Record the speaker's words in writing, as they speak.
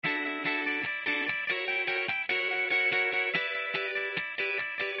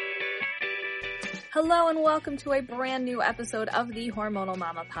Hello and welcome to a brand new episode of the Hormonal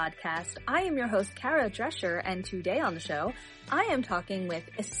Mama podcast. I am your host, Kara Drescher, and today on the show, I am talking with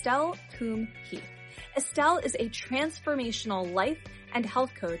Estelle Coombe-Heath. Estelle is a transformational life and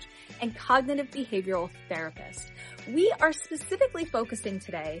health coach and cognitive behavioral therapist. We are specifically focusing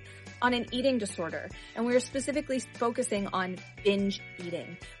today on an eating disorder, and we are specifically focusing on binge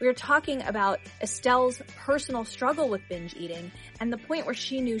eating. We are talking about Estelle's personal struggle with binge eating and the point where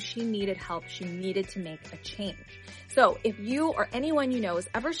she knew she needed help, she needed to make a change. So if you or anyone you know has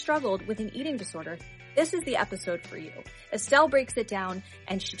ever struggled with an eating disorder, this is the episode for you. Estelle breaks it down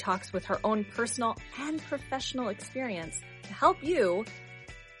and she talks with her own personal and professional experience to help you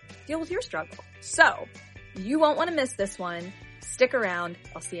deal with your struggle. So you won't want to miss this one. Stick around.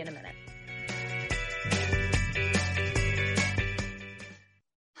 I'll see you in a minute.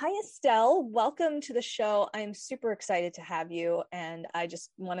 Hi, Estelle. Welcome to the show. I'm super excited to have you, and I just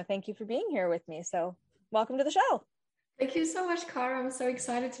want to thank you for being here with me. So welcome to the show. Thank you so much, Cara. I'm so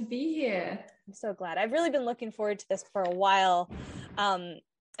excited to be here. I'm so glad. I've really been looking forward to this for a while. I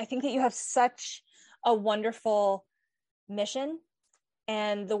think that you have such a wonderful mission,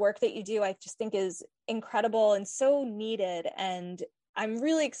 and the work that you do, I just think is incredible and so needed. And I'm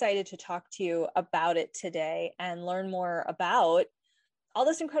really excited to talk to you about it today and learn more about all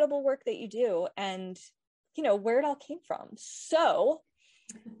this incredible work that you do and, you know, where it all came from. So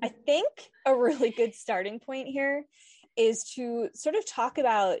I think a really good starting point here is to sort of talk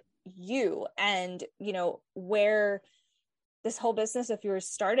about you and, you know, where this whole business of yours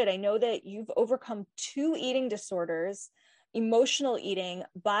started. I know that you've overcome 2 eating disorders, emotional eating,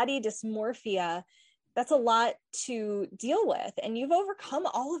 body dysmorphia. That's a lot to deal with. And you've overcome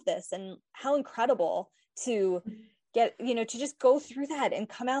all of this, and how incredible to get, you know, to just go through that and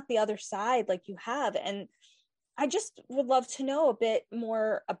come out the other side like you have. And I just would love to know a bit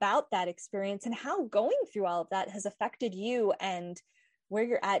more about that experience and how going through all of that has affected you and where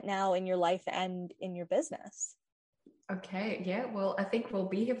you're at now in your life and in your business. Okay. Yeah. Well, I think we'll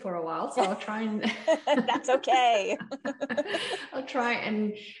be here for a while, so I'll try and That's okay. I'll try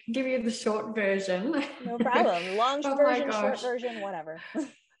and give you the short version. No problem. Long version, short version, whatever.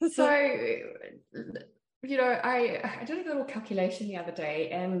 So, you know, I did a little calculation the other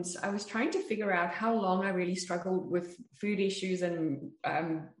day, and I was trying to figure out how long I really struggled with food issues and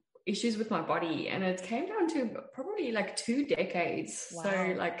issues with my body. And it came down to probably like 2 decades. Wow.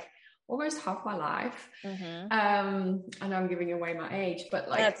 So like almost half my life. Mm-hmm. I know I'm giving away my age, but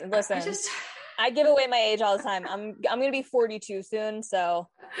like, listen, I give away my age all the time. I'm going to be 42 soon, so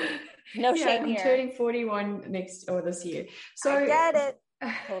no shame here. I'm turning 41 this year. So I get it.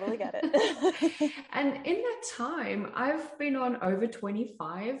 Totally get it. And in that time, I've been on over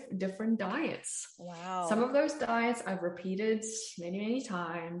 25 different diets. Wow. Some of those diets I've repeated many, many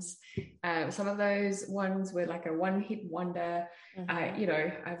times. Some of those ones were like a one-hit wonder. Mm-hmm. You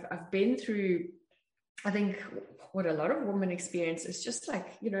know, I've been through, I think what a lot of women experience is just like,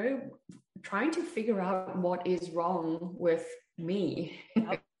 you know, trying to figure out what is wrong with me.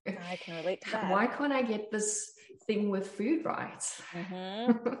 Yep. I can relate to that. Why can't I get this thing with food right?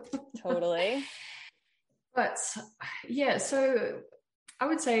 Mm-hmm. Totally. But yeah, so I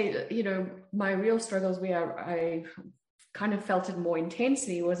would say, you know, my real struggles where I kind of felt it more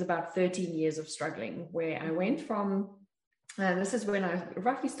intensely was about 13 years of struggling, where I went from, this is when I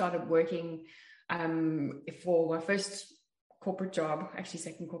roughly started working for my first corporate job, actually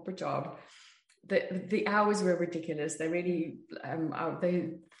second corporate job. The hours were ridiculous. They really,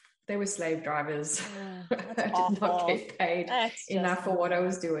 they were slave drivers. I did not get paid enough for what I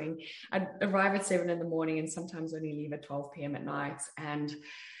was doing. I'd arrive at 7 a.m. and sometimes only leave at 12 p.m. at night. And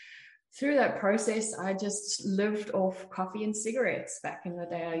through that process, I just lived off coffee and cigarettes. Back in the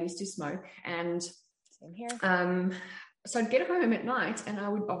day, I used to smoke. And same here. So I'd get home at night and I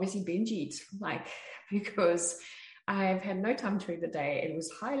would obviously binge eat, because I've had no time to eat the day. It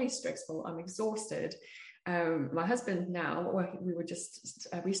was highly stressful. I'm exhausted. My husband now, we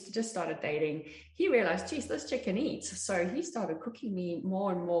just started dating. He realized, geez, this chick can eat. So he started cooking me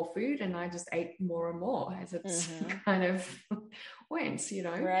more and more food, and I just ate more and more as it kind of went, you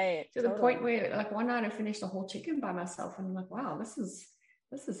know, right, to the point where like one night I finished a whole chicken by myself, and I'm like, wow, this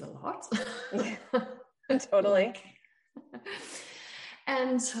is a lot. Totally.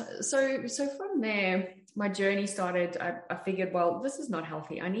 And so from there, my journey started. I figured, well, this is not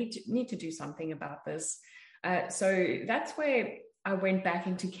healthy. I need to do something about this. So that's where I went back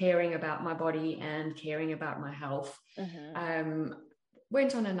into caring about my body and caring about my health. Mm-hmm.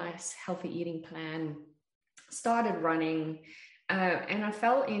 Went on a nice healthy eating plan, started running, And I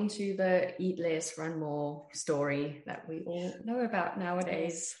fell into the eat less, run more story that we all know about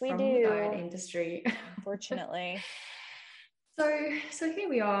nowadays. Yes, we from do. the diet industry. Unfortunately. So here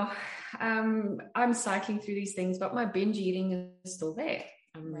we are. I'm cycling through these things, but my binge eating is still there.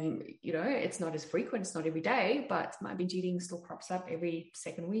 Right. You know, it's not as frequent, it's not every day, but my binge eating still crops up every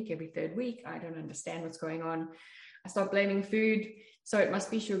second week, every third week. I don't understand what's going on. I start blaming food. So it must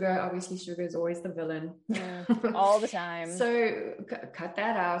be sugar. Obviously, sugar is always the villain. All the time. So cut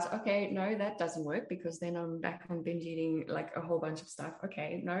that out. Okay, no, that doesn't work, because then I'm back on binge eating like a whole bunch of stuff.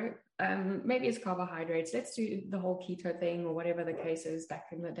 Okay, no, maybe it's carbohydrates. Let's do the whole keto thing, or whatever the case is back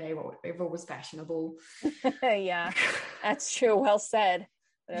in the day, whatever was fashionable. Yeah, that's true. Well said.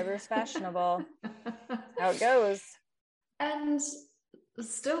 Whatever's fashionable. That's how it goes. And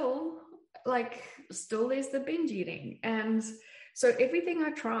still there's the binge eating. And so everything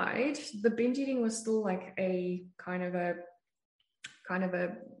I tried, the binge eating was still like a kind of a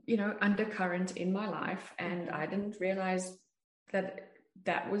you know, undercurrent in my life. And I didn't realize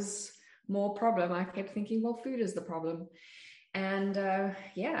that was more problem. I kept thinking, well, food is the problem. And I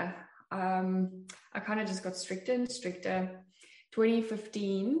kind of just got stricter and stricter.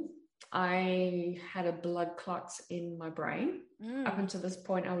 2015, I had a blood clot in my brain. Up until this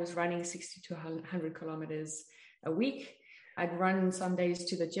point, I was running 60 to 100 kilometers a week. I'd run some days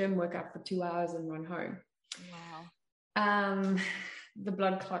to the gym, work out for 2 hours, and run home. Wow. The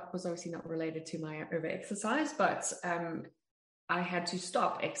blood clot was obviously not related to my over-exercise, but I had to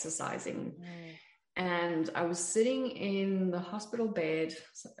stop exercising. And I was sitting in the hospital bed,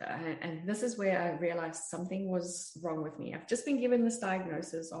 and this is where I realized something was wrong with me. I've just been given this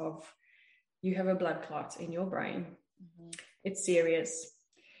diagnosis of, you have a blood clot in your brain. It's serious.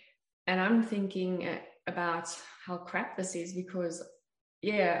 And I'm thinking about how crap this is, because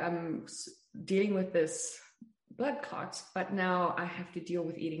I'm dealing with this blood clot, but now I have to deal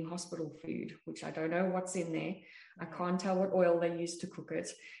with eating hospital food, which I don't know what's in there. I can't tell what oil they use to cook it.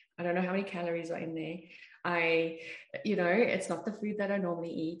 I don't know how many calories are in there. It's not the food that I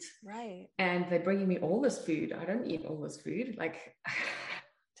normally eat. Right. And they're bringing me all this food. I don't eat all this food.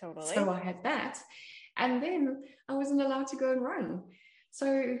 Totally. So I had that. And then I wasn't allowed to go and run.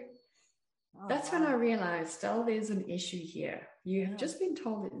 So that's when I realized, there's an issue here. You have just been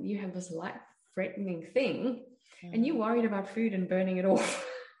told that you have this life-threatening thing, and you're worried about food and burning it off.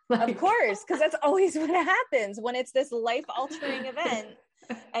 Of course, because that's always what happens when it's this life-altering event,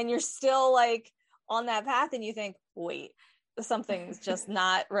 and you're still like on that path, and you think, wait, something's just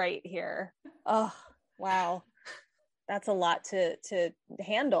not right here. Oh, wow. That's a lot to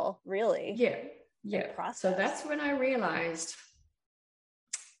handle, really. Yeah. So that's when I realized.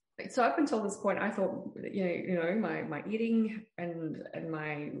 So up until this point, I thought, my eating and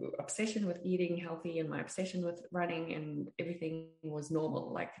my obsession with eating healthy and my obsession with running and everything was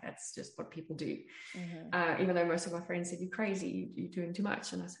normal. Like, that's just what people do. Even though most of my friends said, you're crazy, you're doing too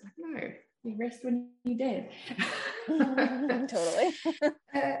much. And I said, no, you rest when you're dead. Totally.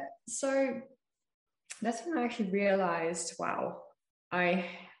 So that's when I actually realized, wow,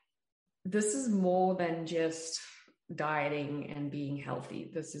 this is more than just dieting and being healthy.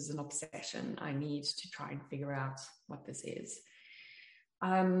 This is an obsession. I need to try and figure out what this is.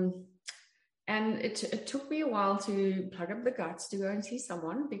 And it took me a while to plug up the guts to go and see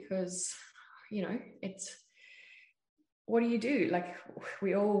someone, because, it's, what do you do? Like,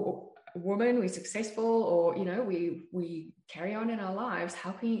 we all women, we're successful, or, we carry on in our lives.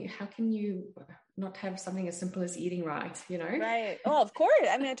 How can you not have something as simple as eating right, Right. Oh, of course.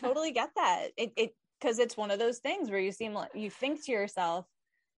 I mean, I totally get that. Because it's one of those things where you think to yourself,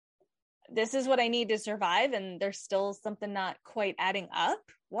 this is what I need to survive, and there's still something not quite adding up.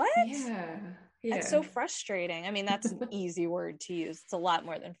 What? Yeah. That's so frustrating. I mean, that's an easy word to use. It's a lot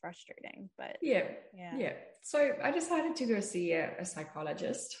more than frustrating, but yeah. So I decided to go see a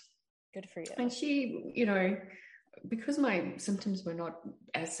psychologist. Good for you. And she, because my symptoms were not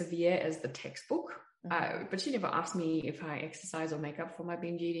as severe as the textbook, but she never asked me if I exercise or make up for my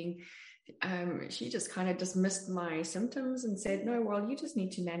binge eating. She just kind of dismissed my symptoms and said, no, well, you just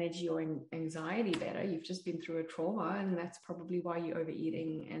need to manage your anxiety better. You've just been through a trauma, and that's probably why you're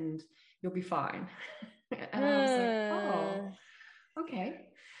overeating, and you'll be fine. And I was like, oh, okay.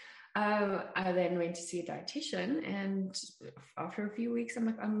 I then went to see a dietitian, and after a few weeks,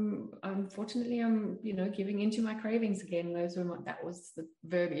 unfortunately, giving into my cravings again. That was the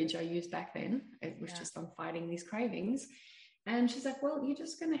verbiage I used back then. It was just, I'm fighting these cravings. And she's like, well, you're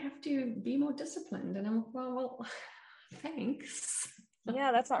just going to have to be more disciplined. And I'm like, well, thanks.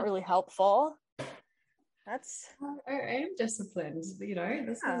 Yeah, that's not really helpful. I am disciplined. Yeah.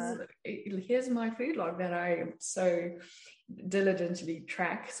 Here's my food log that I so diligently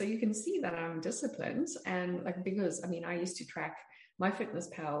track. So you can see that I'm disciplined. And like, because I used to track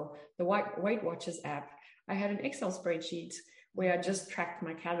MyFitnessPal, the Weight Watchers app. I had an Excel spreadsheet where I just tracked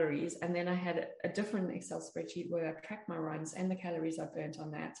my calories. And then I had a different Excel spreadsheet where I tracked my runs and the calories I burnt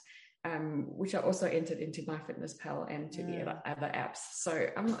on that. Which I also entered into MyFitnessPal and to the other apps. So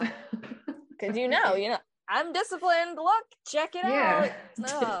I'm because I'm disciplined. Look, check it out.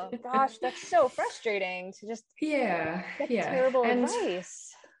 Oh gosh, that's so frustrating to just get terrible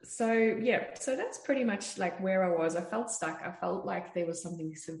advice. So that's pretty much like where I was. I felt stuck. I felt like there was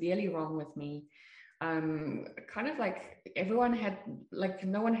something severely wrong with me. Kind of like everyone had, like,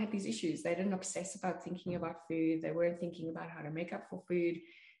 no one had these issues. They didn't obsess about thinking about food. They weren't thinking about how to make up for food.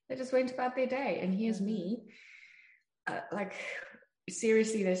 They just went about their day. And here's me, like,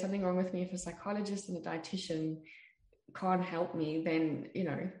 seriously, there's something wrong with me. If a psychologist and a dietitian can't help me, then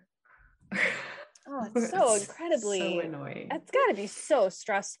oh, it's so incredibly so annoying. It's got to be so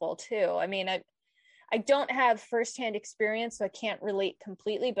stressful too. I don't have firsthand experience, so I can't relate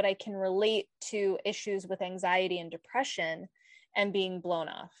completely, but I can relate to issues with anxiety and depression and being blown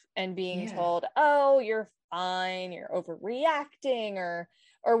off and being told, oh, you're fine, you're overreacting, or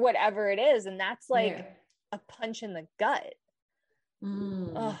whatever it is. And that's like a punch in the gut.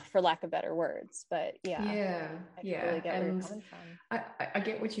 For lack of better words, but I totally get where you're coming from. I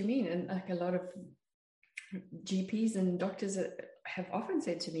get what you mean, and like a lot of GPs and doctors have often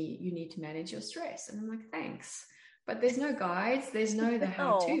said to me, you need to manage your stress, and I'm like, thanks, but there's no guides, there's no the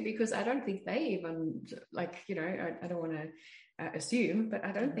how to, because I don't think they even, like, I don't want to assume, but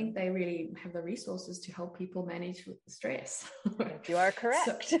I don't think they really have the resources to help people manage with the stress. You are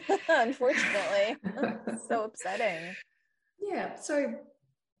correct. Unfortunately. So upsetting. Yeah. So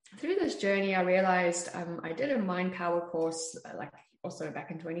through this journey, I realized I did a mind power course, like also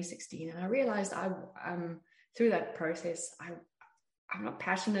back in 2016. And I realized through that process, I'm not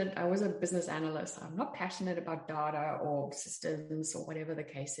passionate. I was a business analyst. I'm not passionate about data or systems or whatever the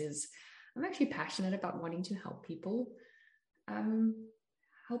case is. I'm actually passionate about wanting to help people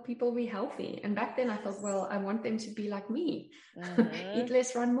be healthy. And back then I thought, well, I want them to be like me. Eat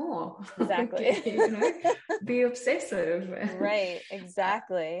less, run more. Exactly. Be obsessive. Right,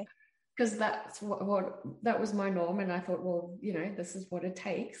 exactly. Because that's what that was my norm. And I thought, well, this is what it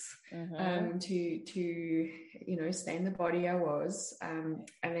takes to stay in the body I was. And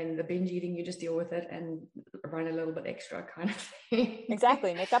then the binge eating, you just deal with it and run a little bit extra kind of thing.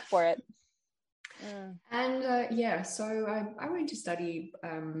 Exactly. Make up for it. And so I went to study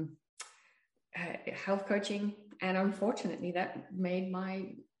health coaching, and unfortunately that made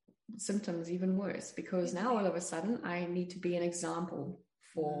my symptoms even worse, because now all of a sudden I need to be an example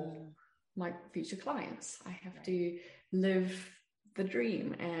for my future clients. I have to live the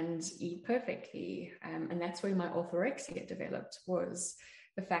dream and eat perfectly, and that's where my orthorexia developed, was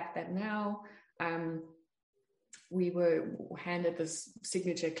the fact that now we were handed this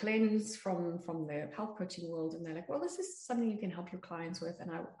signature cleanse from the health coaching world, and they're like, well, this is something you can help your clients with. And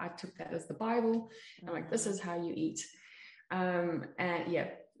I took that as the Bible. I'm like, this is how you eat. And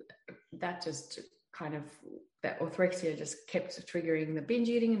that just kind of, that orthorexia just kept triggering the binge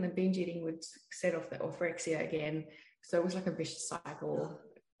eating, and the binge eating would set off the orthorexia again. So it was like a vicious cycle,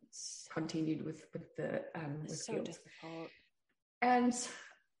 continued with the with so guilt. Difficult. And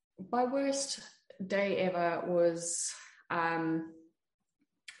my worst day ever was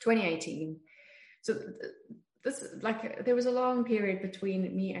 2018. So this, like, there was a long period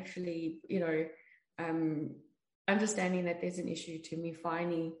between me actually understanding that there's an issue to me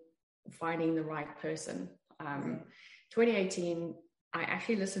finding the right person. 2018, I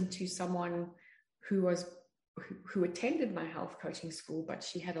actually listened to someone who attended my health coaching school, but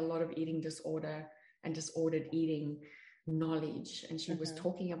she had a lot of eating disorder and disordered eating knowledge, and she was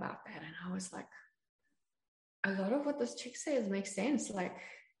talking about that, and I was like, a lot of what this chick says makes sense. Like,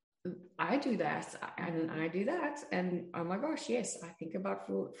 I do that and I do that, and oh my gosh, yes, I think about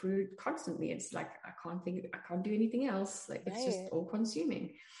food constantly. It's like I can't do anything else. Like, it's just all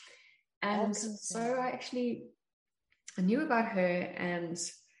consuming. And so I knew about her, and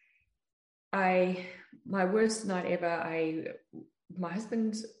my worst night ever, my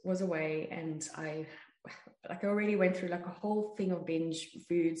husband was away, and I already went through like a whole thing of binge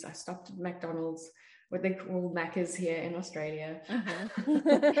foods. I stopped at McDonald's, what they call Macca's here in Australia.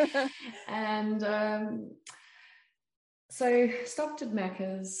 And so stopped at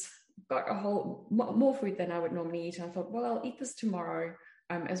Macca's, got a whole more food than I would normally eat. And I thought, well, I'll eat this tomorrow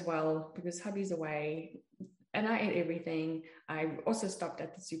as well, because hubby's away. and I ate everything. I also stopped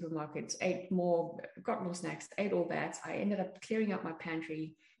at the supermarkets, got more snacks, ate all that. I ended up clearing out my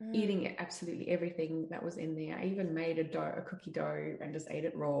pantry, eating absolutely everything that was in there. I even made a cookie dough and just ate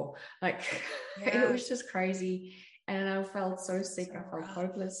it raw. Like it was just crazy. And I felt so sick. I felt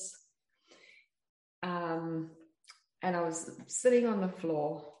hopeless. And I was sitting on the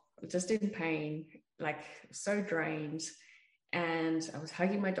floor, just in pain, like so drained. And I was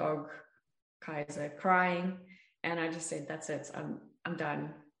hugging my dog, Kaiser, crying. And I just said, that's it. I'm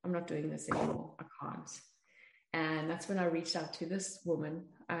done. I'm not doing this anymore. I can't. And that's when I reached out to this woman.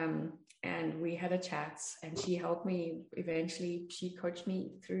 And we had a chat, and she helped me. Eventually, she coached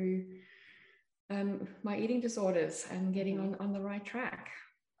me through my eating disorders and getting on the right track.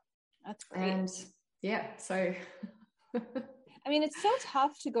 That's great. And so I mean, it's so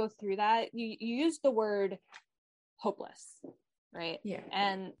tough to go through that. You use the word hopeless, right? Yeah.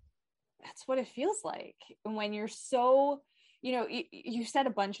 And that's what it feels like when you're so, you said a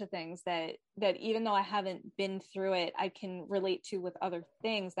bunch of things that even though I haven't been through it, I can relate to with other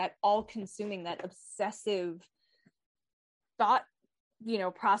things, that all consuming, that obsessive thought,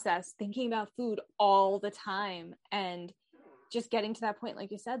 process, thinking about food all the time, and just getting to that point,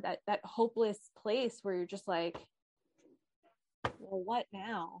 like you said, that hopeless place where you're just like, well, what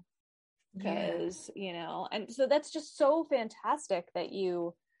now? Because and so that's just so fantastic that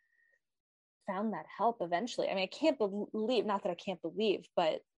you found that help eventually. I mean, I can't believe, not that I can't believe,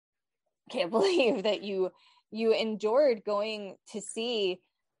 but I can't believe that you endured going to see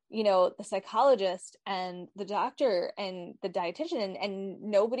the psychologist and the doctor and the dietitian, and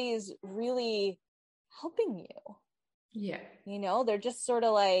nobody's really helping you. They're just sort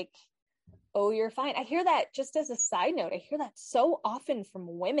of like, oh, you're fine. I hear that, just as a side note, I hear that so often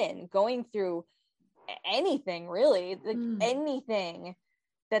from women going through anything, really, like anything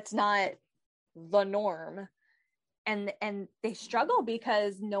that's not the norm. And they struggle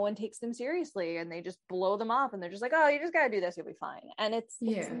because no one takes them seriously, and they just blow them off, and they're just like, oh, you just got to do this, you'll be fine. And it's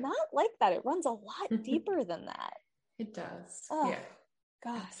not like that. It runs a lot deeper than that. It does. Oh,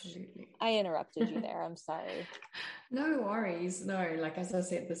 gosh. Absolutely. I interrupted you there. I'm sorry. No worries. No, like, as I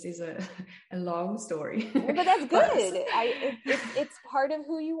said, this is a long story. But that's good. It's part of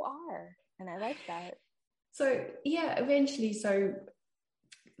who you are. And I like that. So eventually,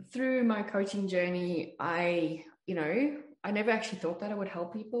 through my coaching journey, I never actually thought that I would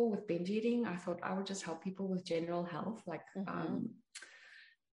help people with binge eating. I thought I would just help people with general health,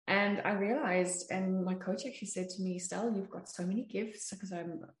 and I realized, and my coach actually said to me, Stell, you've got so many gifts, because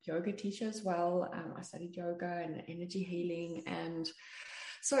I'm a yoga teacher as well. I studied yoga and energy healing. And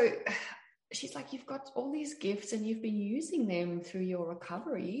so she's like, you've got all these gifts and you've been using them through your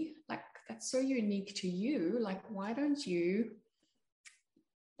recovery. Like, that's so unique to you. Like, why don't you?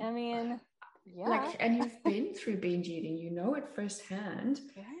 I mean, and you've been through binge eating, it firsthand.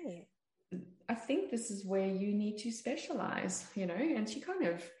 Right. I think this is where you need to specialize, and she kind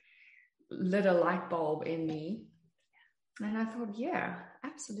of lit a light bulb in me. And I thought, yeah,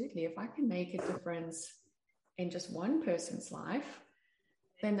 absolutely. If I can make a difference in just one person's life,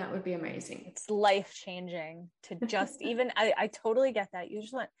 then that would be amazing. It's life-changing to just even, I totally get that.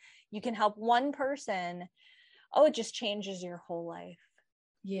 You can help one person. Oh, it just changes your whole life.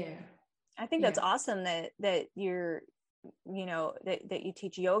 Yeah. I think that's awesome that you're, that you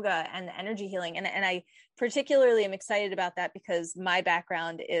teach yoga and the energy healing. And I particularly am excited about that because my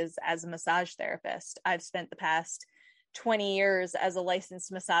background is as a massage therapist. I've spent the past 20 years as a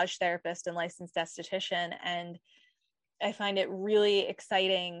licensed massage therapist and licensed esthetician. And I find it really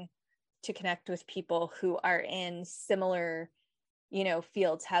exciting to connect with people who are in similar,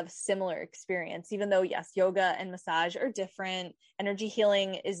 fields, have similar experience, even though, yes, yoga and massage are different. Energy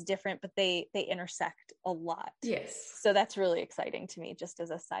healing is different, but they intersect a lot. Yes. So that's really exciting to me, just as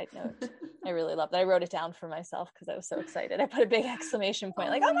a side note. I really love that. I wrote it down for myself because I was so excited. I put a big exclamation point,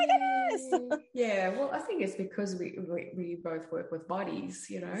 like, oh my goodness. Yeah. Well, I think it's because we both work with bodies,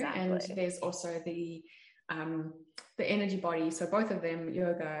 Exactly. And there's also the energy body. So both of them,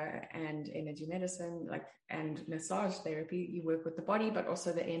 yoga and energy medicine, and massage therapy, you work with the body, but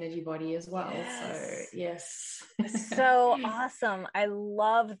also the energy body as well. Yes. So yes. So awesome. I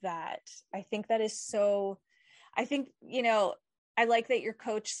love that. I think that is so, I think, I like that your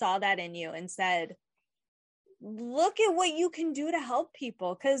coach saw that in you and said, look at what you can do to help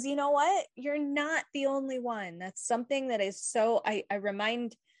people. Cause you know what? You're not the only one. That's something that is so, I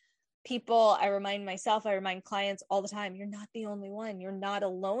remind people, I remind myself, I remind clients all the time, you're not the only one. You're not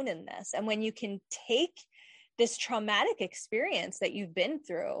alone in this. And when you can take this traumatic experience that you've been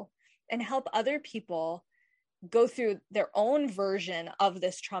through and help other people go through their own version of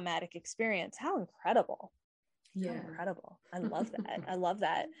this traumatic experience, how incredible. Yeah. Incredible. I love that. I love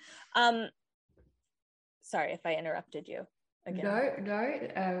that. Sorry if I interrupted you again.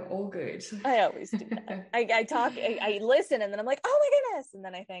 No, all good. I always do that. I talk, I listen, and then I'm like, oh my goodness. And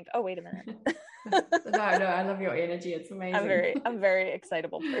then I think, oh, wait a minute. No, I love your energy. It's amazing. I'm a very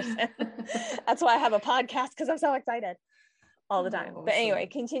excitable person. That's why I have a podcast, because I'm so excited all the time. Awesome. But anyway,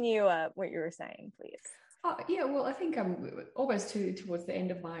 continue what you were saying, please. Oh, yeah, well, I think I'm almost towards the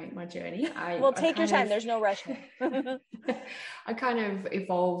end of my journey. Well, take your time. There's no rush here. I kind of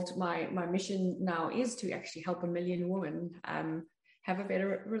evolved. My mission now is to actually help 1 million women have a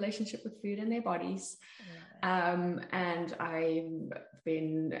better relationship with food and their bodies. And I've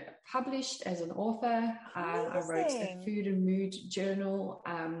been published as an author. I wrote a food and mood journal.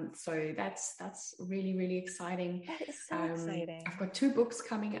 So that's really, really exciting. That is so exciting. I've got 2 books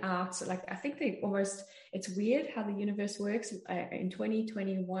coming out. So like, I think it's weird how the universe works. In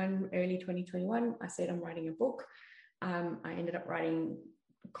 2021, early 2021, I said I'm writing a book. I ended up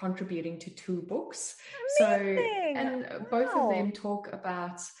contributing to 2 books. Amazing. And both of them talk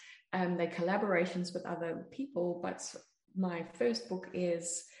about their collaborations with other people, but my first book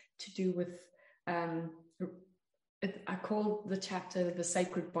is to do with I call the chapter The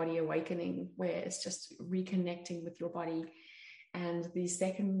Sacred Body Awakening, where it's just reconnecting with your body. And the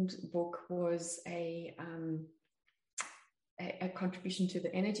second book was a contribution to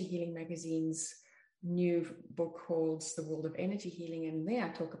the Energy Healing magazine's new book called The World of Energy Healing. And there I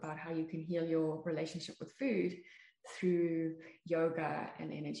talk about how you can heal your relationship with food through yoga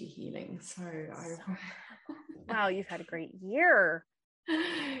and energy healing. Wow, you've had a great year.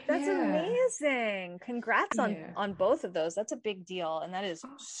 That's amazing. Congrats on both of those. That's a big deal, and that is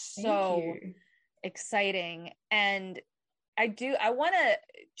so exciting. And I don't want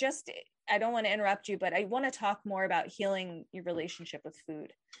to interrupt you, but I want to talk more about healing your relationship with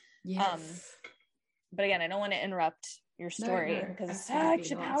food. Yes. But again, I don't want to interrupt your story because it's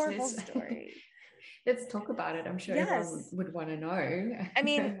such a powerful story. Let's talk about it. I'm sure everyone would want to know. I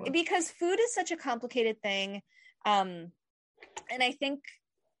mean, because food is such a complicated thing. And I think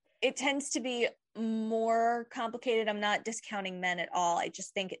it tends to be more complicated. I'm not discounting men at all. I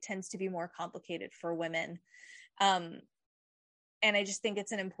just think it tends to be more complicated for women. And I just think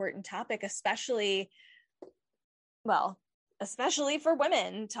it's an important topic, especially for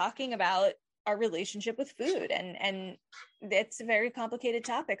women, talking about our relationship with food, and it's a very complicated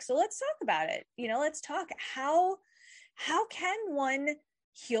topic. So let's talk about it. Let's talk how can one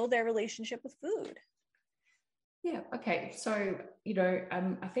heal their relationship with food? Yeah. Okay. So,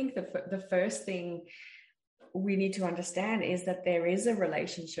 I think the first thing we need to understand is that there is a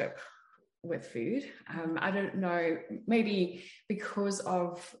relationship with food. I don't know, maybe because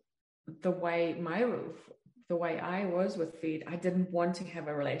of the way I was with food, I didn't want to have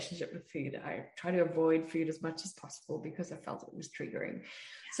a relationship with food. I try to avoid food as much as possible because I felt it was triggering.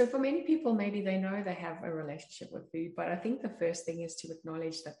 So for many people, maybe they know they have a relationship with food, but I think the first thing is to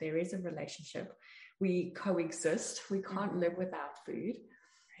acknowledge that there is a relationship. We coexist. We can't live without food.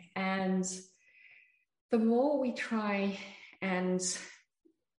 And the more we try and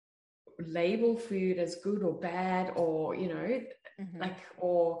label food as good or bad, or,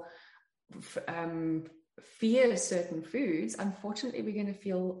 fear certain foods, unfortunately, we're going to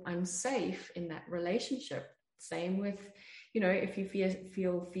feel unsafe in that relationship. Same with, if you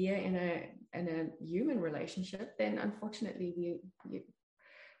feel fear in a human relationship, then unfortunately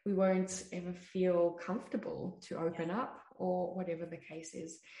we won't ever feel comfortable to open up, or whatever the case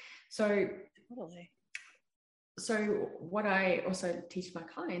is. So what I also teach my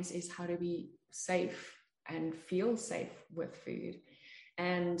clients is how to be safe and feel safe with food.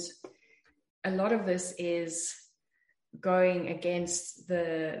 And a lot of this is going against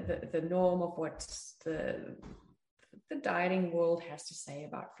the norm of what the dieting world has to say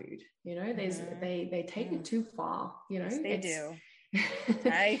about food. They take it too far. Yes, they do.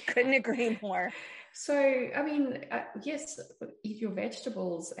 I couldn't agree more. So, I mean, yes, eat your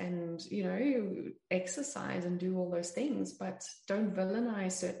vegetables and, exercise and do all those things, but don't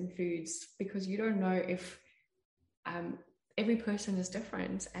villainize certain foods, because you don't know if every person is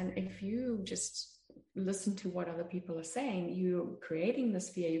different. And if you just listen to what other people are saying, you're creating this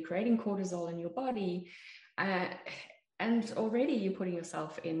fear, you're creating cortisol in your body, and already you're putting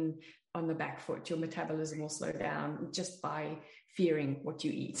yourself on the back foot. Your metabolism will slow down just by fearing what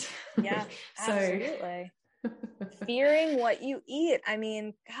you eat. Yeah, absolutely. Fearing what you eat. I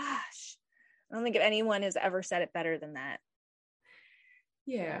mean, gosh, I don't think anyone has ever said it better than that.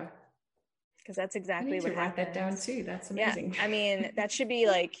 Yeah. Because that's exactly what write that down too. That's amazing. Yeah. I mean, that should be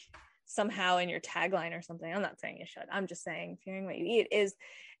like somehow in your tagline or something. I'm not saying you should. I'm just saying fearing what you eat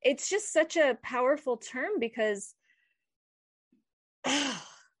it's just such a powerful term because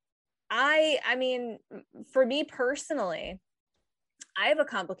I mean, for me personally, I have a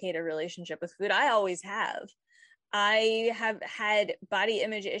complicated relationship with food. I always have. I have had body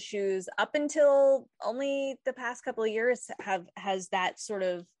image issues up until only the past couple of years has that sort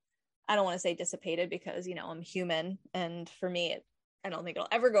of, I don't want to say dissipated because, you know, I'm human, and for me, I don't think it'll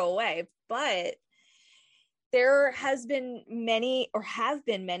ever go away, but there have been many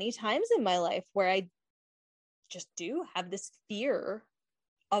times in my life where I just do have this fear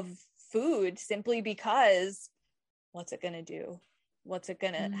of food simply because what's it going to do? How's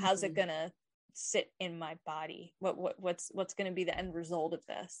it going to sit in my body? What's going to be the end result of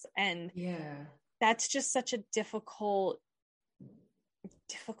this? And that's just such a difficult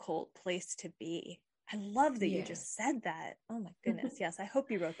place to be. I love that you just said that. Oh my goodness. Yes. I hope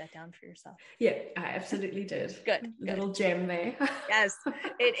you wrote that down for yourself. Yeah, I absolutely did. Good. Little gem there. Yes,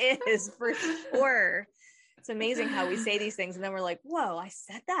 it is for sure. It's amazing how we say these things and then we're like, whoa, I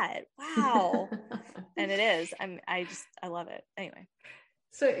said that. Wow. And it is. I love it. Anyway.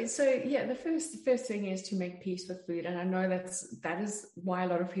 So yeah, the first thing is to make peace with food. And I know that is why a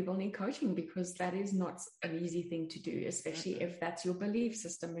lot of people need coaching, because that is not an easy thing to do, especially if that's your belief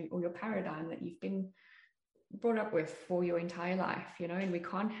system or your paradigm that you've been brought up with for your entire life, you know, and we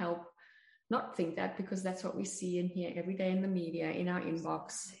can't help not think that, because that's what we see and hear every day in the media, in our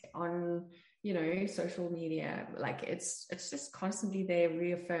inbox, on, you know, social media. Like it's just constantly there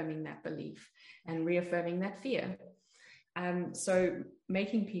reaffirming that belief and reaffirming that fear. So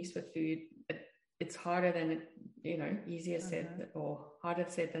making peace with food, it's harder than it, you know, easier said or harder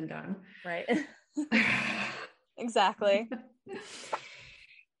said than done. Right. Exactly.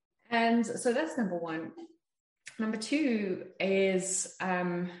 And so that's number one. Number two is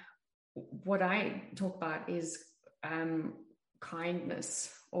what I talk about is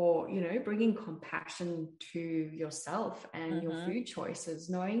kindness, or, you know, bringing compassion to yourself and your food choices,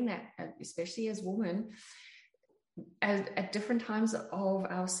 knowing that, especially as women, at different times of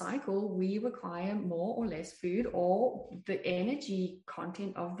our cycle, we require more or less food, or the energy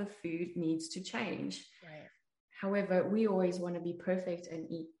content of the food needs to change. Right. However, we always want to be perfect and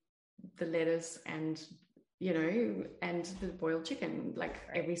eat the lettuce and, you know, and the boiled chicken like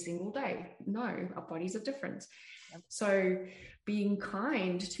every single day. No, our bodies are different. Yep. So being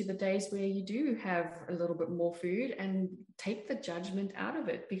kind to the days where you do have a little bit more food, and take the judgment out of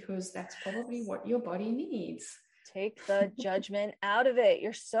it, because that's probably what your body needs. Take the judgment out of it.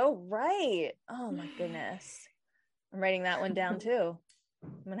 You're so right. Oh my goodness. I'm writing that one down too.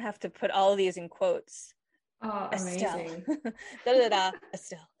 I'm going to have to put all of these in quotes. Oh, amazing.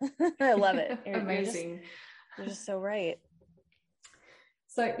 Estelle. I love it. Amazing. You're just so right.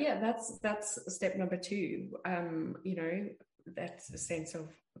 So yeah, that's step number two. You know, that's a sense of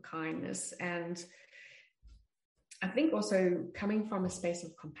kindness. And I think also coming from a space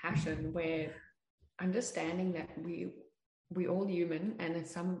of compassion, where understanding that we all human, and at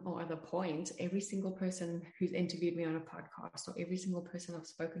some or other point, every single person who's interviewed me on a podcast, or every single person I've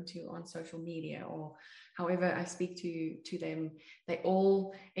spoken to on social media, or however I speak to them, they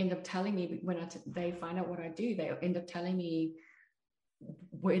all end up telling me, when they find out what I do, they end up telling me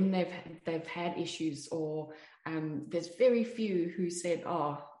when they've had issues, or there's very few who said,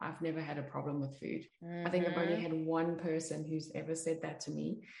 oh, I've never had a problem with food. I think I've only had one person who's ever said that to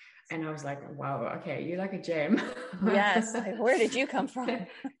me. And I was like, wow, okay, you're like a gem. Yes. Like, where did you come from?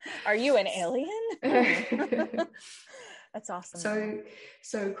 Are you an alien? That's awesome.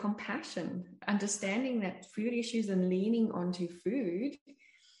 So compassion, understanding that food issues and leaning onto food.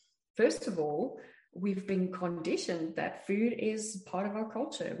 First of all, we've been conditioned that food is part of our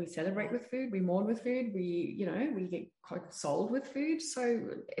culture. We celebrate with food, we mourn with food, we get consoled with food. So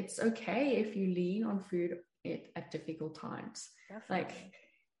it's okay if you lean on food at difficult times. Definitely. Like,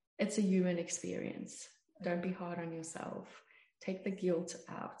 it's a human experience. Don't be hard on yourself. Take the guilt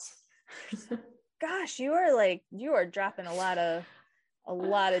out. Gosh, you are dropping a lot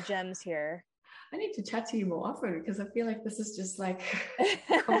of gems here. I need to chat to you more often, because I feel like this is just like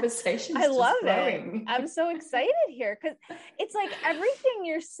conversations. I love flowing. it. I'm so excited here, because it's like everything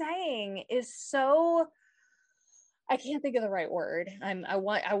you're saying is so, I can't think of the right word. I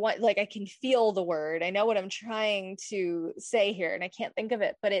want like, I can feel the word. I know what I'm trying to say here, and I can't think of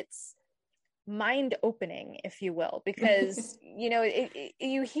it, but it's mind opening, if you will, because you know,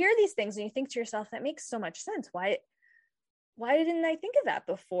 you hear these things and you think to yourself, that makes so much sense. Why didn't I think of that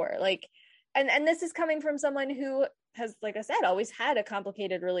before? Like, and this is coming from someone who has, like I said, always had a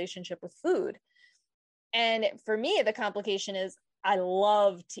complicated relationship with food. And for me, the complication is I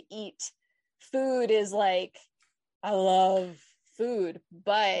love to eat. Food is like, I love food,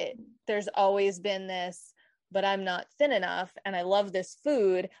 but there's always been this, but I'm not thin enough and I love this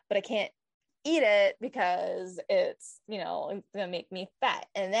food, but I can't eat it because it's, it's gonna make me fat.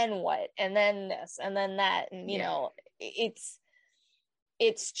 And then what? And then this, and then that. And,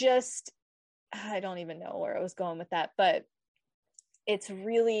 it's just, I don't even know where I was going with that, but it's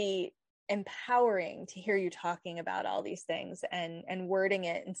really empowering to hear you talking about all these things and wording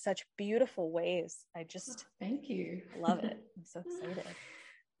it in such beautiful ways. I just thank you. Love it. I'm so excited.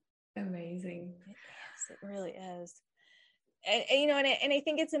 Amazing. It really is. And I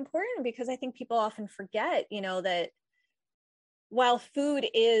think it's important because I think people often forget, that while food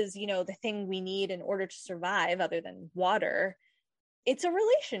is, the thing we need in order to survive other than water, it's a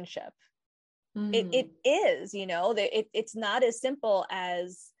relationship. It is, it's not as simple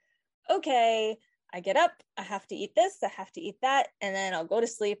as, okay, I get up, I have to eat this, I have to eat that, and then I'll go to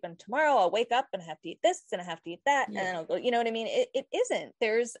sleep, and tomorrow I'll wake up and I have to eat this and I have to eat that, and then I'll go, you know what I mean? It isn't.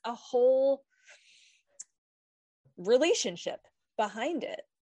 There's a whole relationship behind it.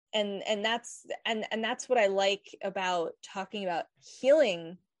 And that's what I like about talking about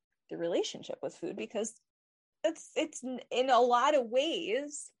healing the relationship with food, because it's in a lot of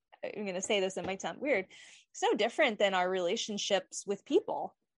ways, I'm going to say this, it might sound weird, it's no different than our relationships with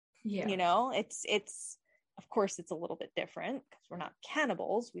people. It's of course it's a little bit different because we're not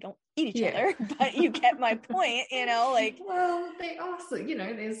cannibals, we don't eat each other, but you get my point. Well, they also,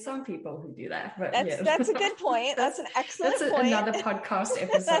 there's some people who do that, but that's a good point. That's an excellent point. Another podcast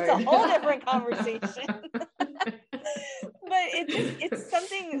episode. That's a whole different conversation. But it's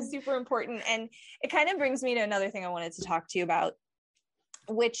something super important, and it kind of brings me to another thing I wanted to talk to you about,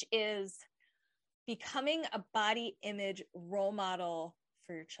 which is becoming a body image role model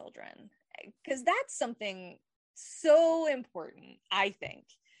for your children, because that's something so important, I think.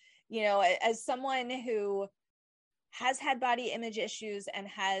 As someone who has had body image issues and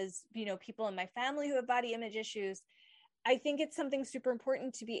has, people in my family who have body image issues, I think it's something super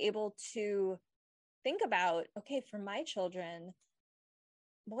important to be able to think about, okay, for my children,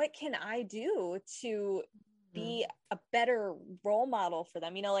 what can I do to be a better role model for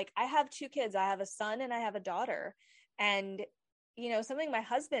them? I have two kids, I have a son and I have a daughter, and something my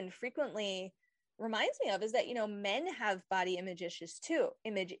husband frequently reminds me of is that, men have body image issues too.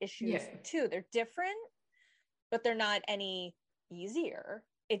 They're different, but they're not any easier.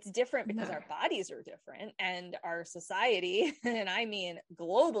 It's different because our bodies are different, and our society, and I mean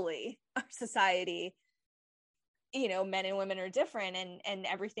globally, our society, men and women are different, and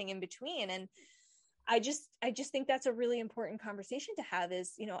everything in between. And I just think that's a really important conversation to have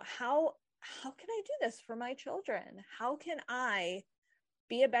is, how can I do this for my children? How can I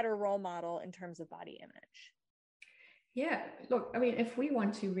be a better role model in terms of body image? Yeah, look, I mean, if we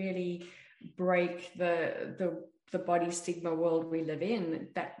want to really break the body stigma world we live in,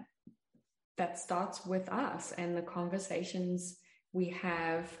 that starts with us and the conversations we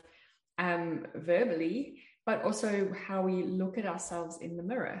have verbally, but also how we look at ourselves in the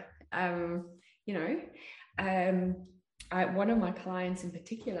mirror. One of my clients in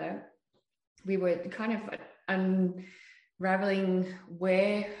particular, we were kind of unraveling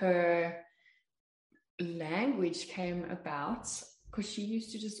where her language came about, because she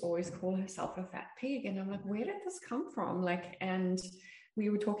used to just always call herself a fat pig. And I'm like, where did this come from? And we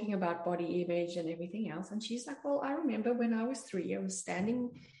were talking about body image and everything else. And she's like, well, I remember when I was 3, I was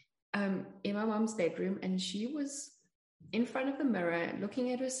standing in my mom's bedroom, and she was in front of the mirror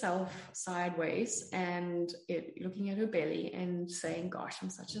looking at herself sideways and looking at her belly and saying, gosh, I'm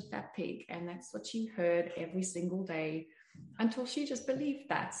such a fat pig. And that's what she heard every single day, until she just believed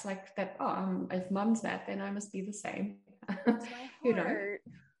that's like that. Oh, if mom's that, then I must be the same. That's my heart.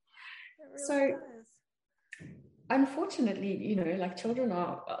 Really so does. Unfortunately, children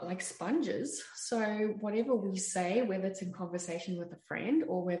are like sponges. So whatever we say, whether it's in conversation with a friend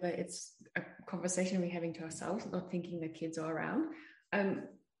or whether it's a conversation we're having to ourselves, not thinking the kids are around,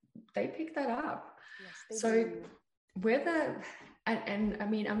 they pick that up. Yes, so do. Whether, and I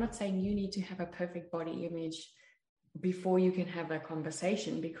mean, I'm not saying you need to have a perfect body image before you can have a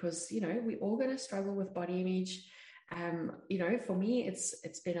conversation, because, we're all going to struggle with body image. For me,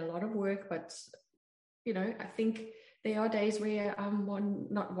 it's been a lot of work, but I think there are days where I'm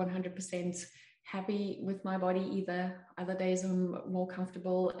not 100% happy with my body either. Other days I'm more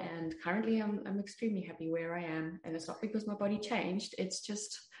comfortable, and currently I'm extremely happy where I am. And it's not because my body changed. It's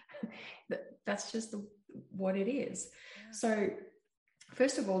just, that's just what it is. Yeah. So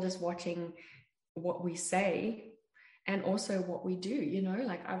first of all, just watching what we say and also what we do,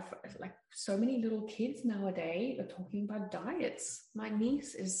 like I've like so many little kids nowadays are talking about diets. My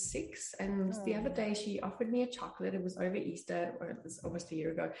niece is 6, and the other day she offered me a chocolate. It was over Easter, or it was almost a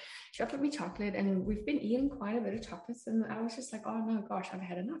year ago. She offered me chocolate, and we've been eating quite a bit of chocolates, and I was just like, oh no, gosh, I've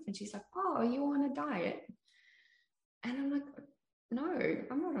had enough. And she's like, oh, are you on a diet? And I'm like, no,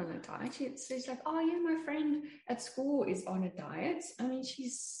 I'm not on a diet. She's like, oh yeah, my friend at school is on a diet. I mean,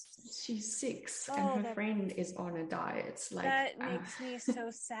 she's 6, and her friend is on a diet. Like, that makes me so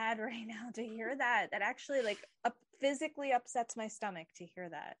sad right now to hear that. That actually like physically upsets my stomach to hear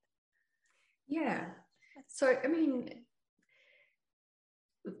that. Yeah. So, I mean,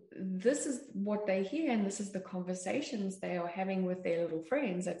 this is what they hear, and this is the conversations they are having with their little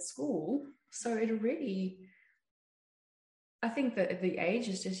friends at school. So it really, I think that the age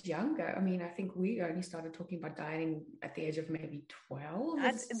is just younger. I mean, I think we only started talking about dieting at the age of maybe 12.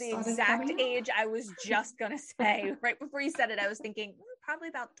 That's the exact age I was just going to say. Right before you said it, I was thinking probably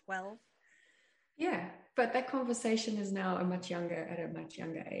about 12. Yeah, but that conversation is now at a much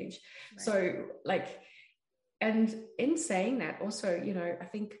younger age. Right. So like, and in saying that also, I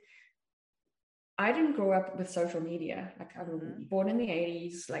think I didn't grow up with social media. Like, I'm born in the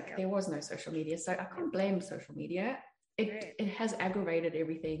 80s, like there was no social media. So I can't blame social media. It has aggravated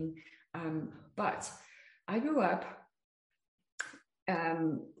everything. But I grew up,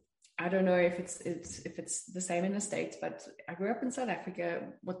 I don't know if it's the same in the States, but I grew up in South Africa.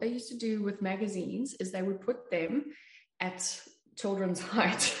 What they used to do with magazines is they would put them at children's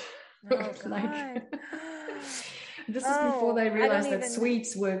height. Oh, like, this is before they realized that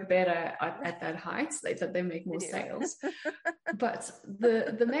sweets work better at that height. They thought they make more sales. But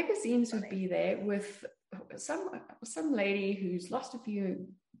the magazines would be there with some lady who's lost a few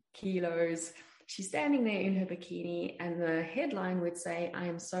kilos. She's standing there in her bikini, and the headline would say, I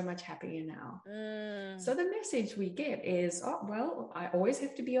am so much happier now. So the message we get is, oh, well, I always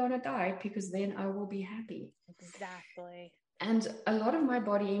have to be on a diet because then I will be happy. Exactly. And a lot of my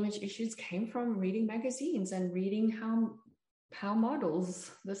body image issues came from reading magazines and reading how models,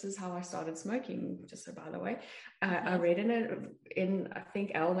 this is how I started smoking, just so by the way, I read in I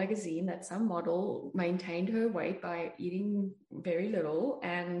think Elle magazine that some model maintained her weight by eating very little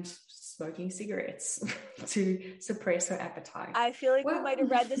and smoking cigarettes to suppress her appetite. I feel like we might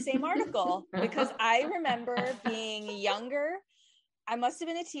have read the same article, because I remember being younger. I must have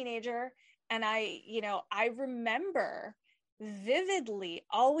been a teenager, and I remember vividly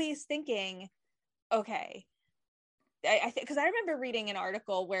always thinking, okay, I think, because I remember reading an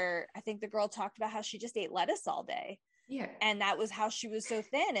article where I think the girl talked about how she just ate lettuce all day. Yeah. And that was how she was so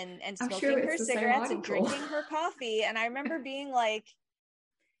thin, and smoking her cigarettes and drinking her coffee. And I remember being like,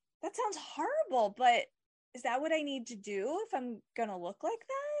 that sounds horrible, but is that what I need to do if I'm going to look like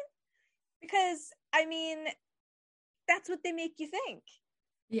that? Because, I mean, that's what they make you think.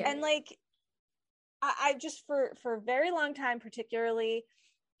 Yeah. And like, I just, for a very long time, particularly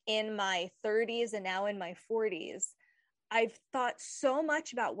in my 30s and now in my 40s, I've thought so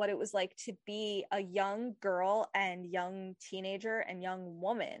much about what it was like to be a young girl and young teenager and young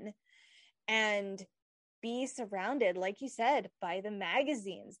woman, and be surrounded, like you said, by the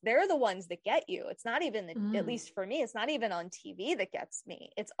magazines. They're the ones that get you. It's not even, at least for me, it's not even on TV that gets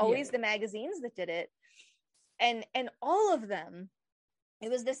me. It's always the magazines that did it. And all of them, it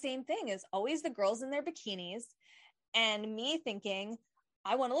was the same thing, as always the girls in their bikinis, and me thinking,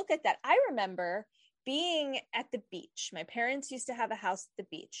 I want to look at that. I remember being at the beach. My parents used to have a house at the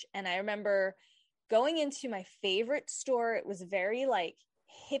beach, and I remember going into my favorite store. It was very like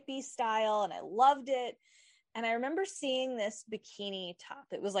hippie style, and I loved it. And I remember seeing this bikini top.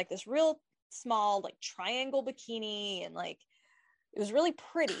 It was like this real small, like triangle bikini, and like it was really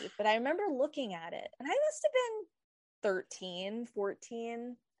pretty. But I remember looking at it, and I must have been 13,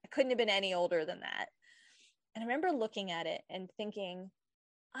 14. I couldn't have been any older than that. And I remember looking at it and thinking,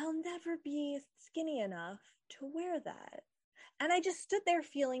 I'll never be skinny enough to wear that. And I just stood there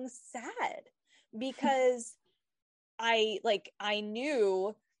feeling sad, because I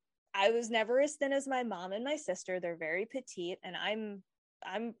knew I was never as thin as my mom and my sister. They're very petite, and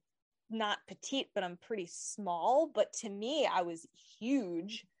I'm not petite, but I'm pretty small. But to me, I was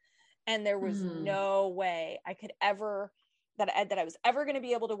huge, and there was no way I could ever that I was ever going to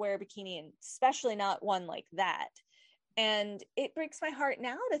be able to wear a bikini, and especially not one like that. And it breaks my heart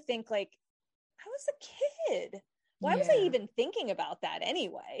now to think, like, I was a kid. Why was I even thinking about that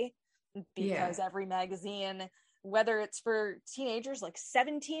anyway? Because every magazine, whether it's for teenagers, like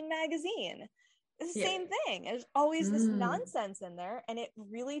 17 magazine, it's the same thing. There's always this nonsense in there, and it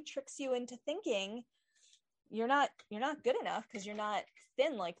really tricks you into thinking you're not good enough because you're not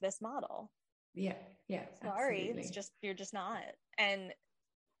thin like this model. Yeah. Sorry, Absolutely. it's just, you're just not. And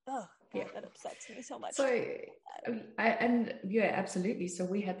oh God, Yeah. that upsets me so much. So, and yeah, absolutely. So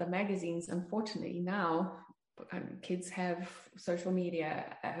we had the magazines. Unfortunately, now kids have social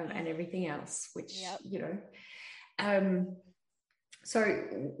media and everything else, which, Yep. you know, so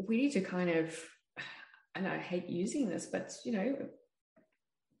we need to kind of, and I hate using this, but, you know,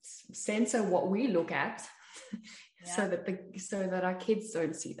 censor what we look at so that our kids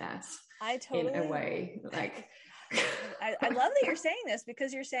don't see that. I totally, in a way, like I love that you're saying this,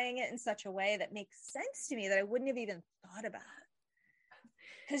 because you're saying it in such a way that makes sense to me that I wouldn't have even thought about.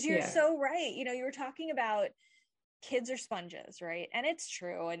 Because you're so right. You know, you were talking about kids are sponges, right? And it's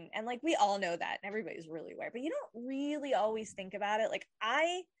true. And like, we all know that, and everybody's really aware, but you don't really always think about it. Like,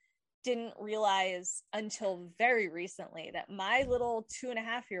 I didn't realize until very recently that my little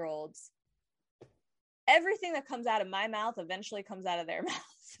 2.5-year-olds, everything that comes out of my mouth eventually comes out of their mouth.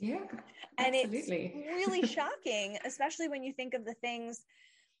 Yeah, and absolutely. It's really shocking, especially when you think of the things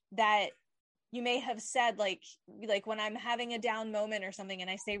that you may have said, like when I'm having a down moment or something and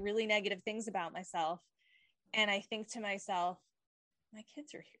I say really negative things about myself, and I think to myself, my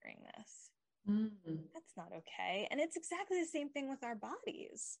kids are hearing this. That's not okay. And it's exactly the same thing with our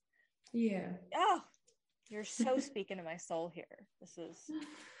bodies. Yeah. Oh, you're so speaking to my soul here.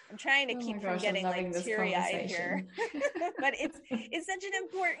 I'm trying to keep from getting like teary-eyed here. But it's such an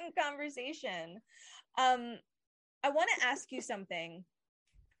important conversation. I want to ask you something,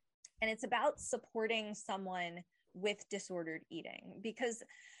 and it's about supporting someone with disordered eating, because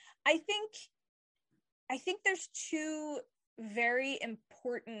I think there's two very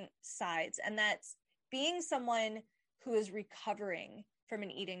important sides, and that's being someone who is recovering from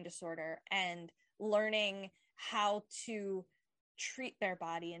an eating disorder and learning how to treat their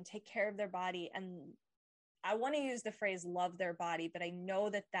body and take care of their body. And I want to use the phrase love their body, but I know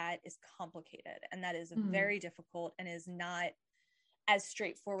that that is complicated, and that is very difficult, and is not as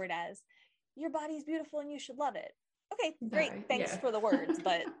straightforward as your body's beautiful and you should love it. Okay, great. Thanks for the words,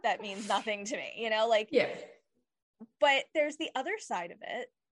 but that means nothing to me, you know, like, but there's the other side of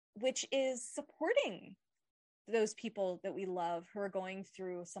it, which is supporting those people that we love who are going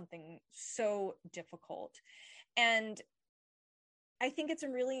through something so difficult. And I think it's a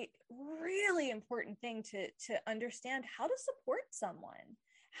really, really important thing to understand how to support someone.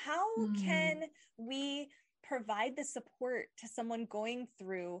 How can we provide the support to someone going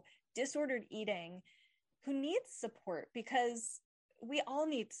through disordered eating who needs support? Because we all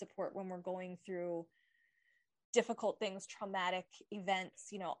need support when we're going through difficult things, traumatic events,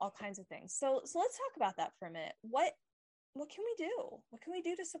 you know, all kinds of things. So let's talk about that for a minute. What can we do? What can we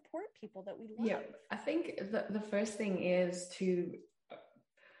do to support people that we love? Yeah, I think the first thing is to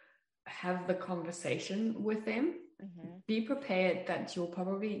have the conversation with them. Be prepared that you'll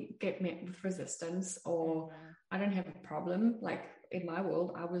probably get met with resistance, or I don't have a problem. Like in my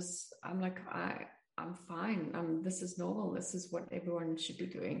world, I'm like, I'm fine. This is normal. This is what everyone should be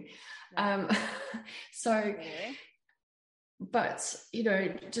doing. So, but you know,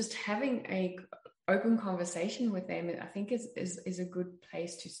 just having a open conversation with them, I think is a good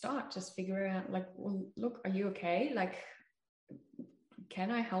place to start. Just figure out, like, well, look, are you okay? Like, can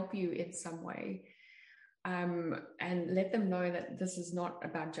I help you in some way? And let them know that this is not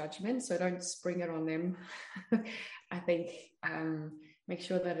about judgment, so don't spring it on them. I think make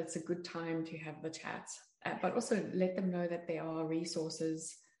sure that it's a good time to have the chat, but also let them know that there are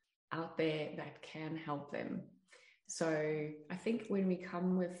resources out there that can help them. So I think when we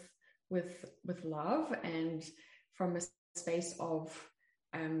come with love and from a space of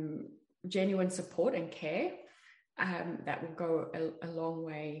genuine support and care, that will go a long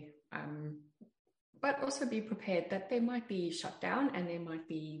way. But also be prepared that there might be shutdown and there might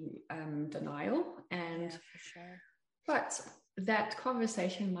be denial, and for sure. But that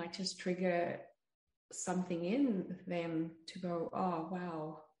conversation might just trigger something in them to go, oh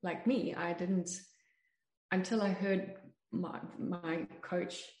wow, like me, I didn't, until I heard my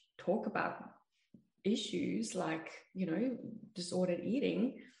coach talk about issues like, you know, disordered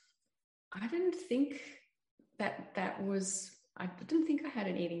eating, I didn't think I didn't think I had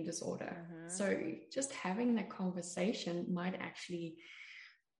an eating disorder. So just having that conversation might actually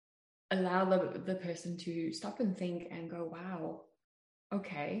allow the person to stop and think and go, wow,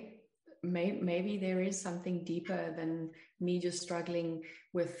 okay, maybe there is something deeper than me just struggling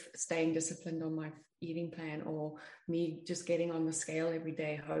with staying disciplined on my eating plan, or me just getting on the scale every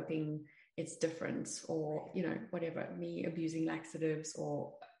day hoping it's different, or, you know, whatever, me abusing laxatives,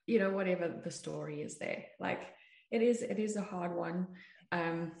 or, you know, whatever the story is there. Like, it is a hard one,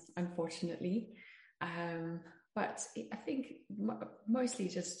 unfortunately. But I think mostly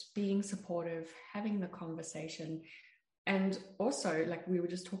just being supportive, having the conversation. And also, like we were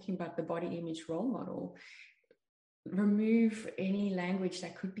just talking about the body image role model, remove any language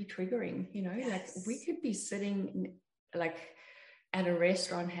that could be triggering, yes. Like we could be sitting like at a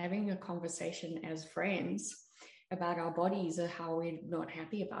restaurant having a conversation as friends about our bodies or how we're not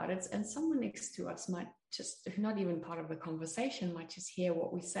happy about it, and someone next to us might just, not even part of the conversation, might just hear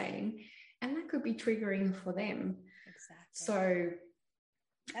what we're saying, and that could be triggering for them. Exactly. So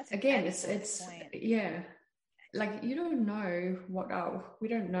that's again, it's yeah, like you don't know we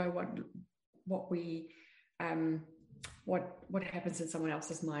don't know what happens in someone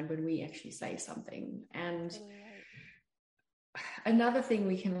else's mind when we actually say something. And another thing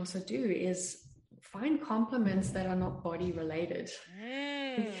we can also do is find compliments that are not body related.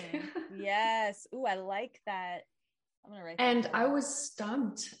 Yes. Ooh, I like that. I'm gonna write that and down. I was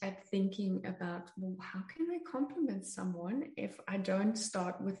stumped at thinking about, well, how can I compliment someone if I don't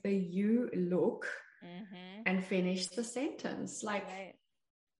start with the "you look" and finish the sentence? Like, right.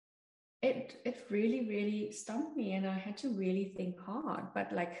 It really, really stumped me, and I had to really think hard.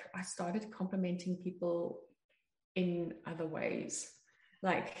 But like, I started complimenting people in other ways.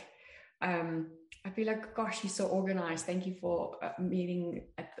 Like, I'd be like, gosh, you're so organized. Thank you for meeting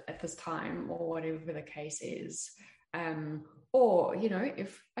at this time, or whatever the case is. Or,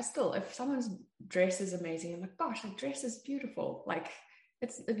 if someone's dress is amazing, I'm like, gosh, that dress is beautiful. Like,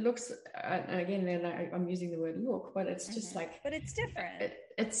 it looks, and again, then I'm using the word look, but it's just like, but it's different.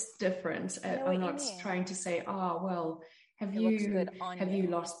 It's different. I'm not trying to say, oh, well, have you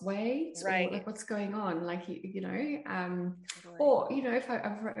lost weight, right? Or like, what's going on? Like, or if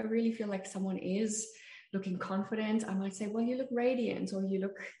I really feel like someone is looking confident, I might say, well, you look radiant, or you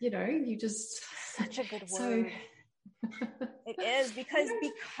look, you just, such a good word. It is, because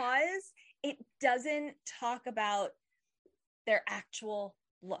it doesn't talk about their actual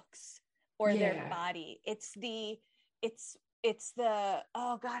looks or their body. It's the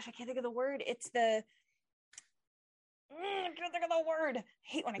oh gosh, I can't think of the word. I can't think of the word. I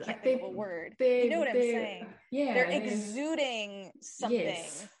hate when I can't think of a word. You know what I'm saying? Yeah. They're exuding something,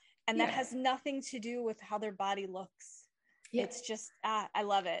 and that has nothing to do with how their body looks. Yeah. It's just, I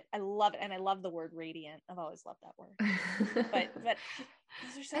love it. And I love the word radiant. I've always loved that word. but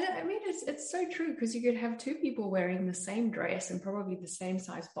those are so I mean, it's so true, because you could have two people wearing the same dress and probably the same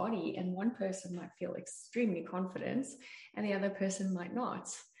size body, and one person might feel extremely confident and the other person might not.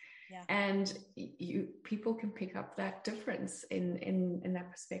 Yeah. And people can pick up that difference in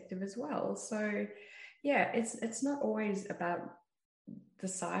that perspective as well. So yeah, it's not always about the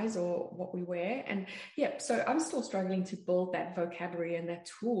size or what we wear. And yeah, so I'm still struggling to build that vocabulary and that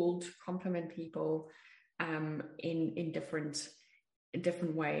tool to compliment people in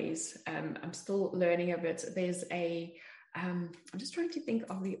different ways. I'm still learning a bit. There's I'm just trying to think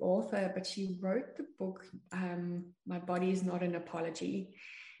of the author, but she wrote the book, My Body Is Not an Apology.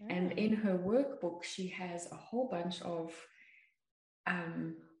 And in her workbook, she has a whole bunch of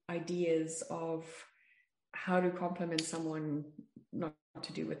ideas of how to compliment someone, not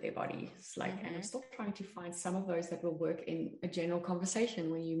to do with their body. It's like, and I'm still trying to find some of those that will work in a general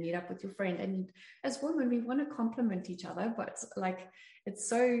conversation when you meet up with your friend. And as women, we want to compliment each other, but like, it's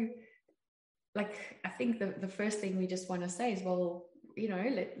so, like, I think the first thing we just want to say is, well,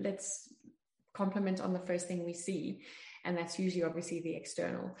 let's compliment on the first thing we see. And that's usually obviously the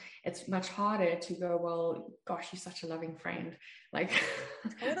external. It's much harder to go, well, gosh, you're such a loving friend. Like,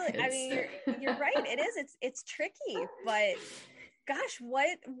 totally. I mean, you're right. It is. It's tricky, but gosh,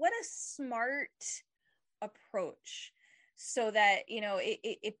 what a smart approach, so that,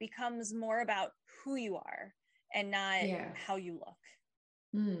 it becomes more about who you are and not how you look.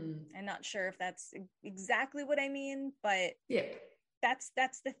 I'm not sure if that's exactly what I mean, but that's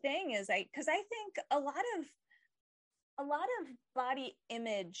the thing, is because I think a lot of body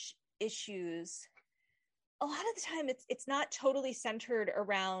image issues, a lot of the time it's not totally centered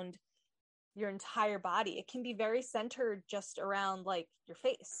around your entire body. It can be very centered just around like your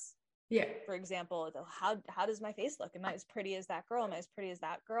face. Yeah. For example, how does my face look? Am I as pretty as that girl? Am I as pretty as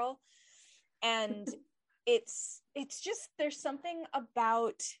that girl? And it's just, there's something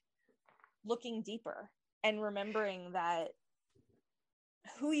about looking deeper and remembering that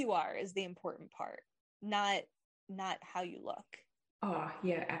who you are is the important part, not how you look. Oh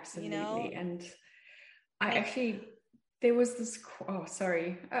yeah, absolutely. And I actually, there was this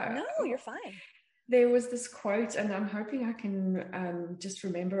sorry, no, you're fine. There was this quote, and I'm hoping I can just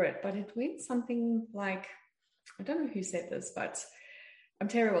remember it, but it went something like, I don't know who said this, but I'm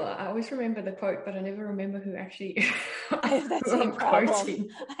terrible. I always remember the quote, but I never remember who actually I have that who same I'm problem. quoting.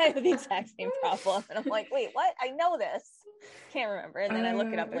 I have the exact same problem. And I'm like, wait, what? I know this. Can't remember. And then I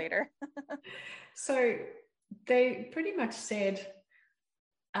look it up later. So they pretty much said,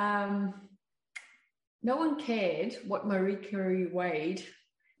 no one cared what Marie Curie weighed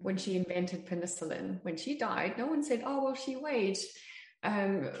when she invented penicillin. When she died, no one said, oh, well, she weighed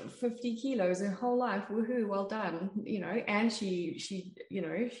 50 kilos her whole life. Woohoo, well done. And she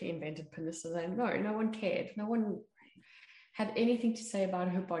invented penicillin. No one cared. No one had anything to say about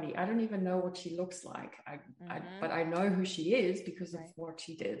her body. I don't even know what she looks like. But I know who she is because of what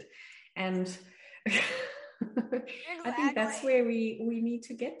she did. And I think that's where we need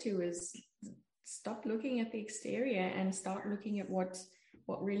to get to, is stop looking at the exterior and start looking at what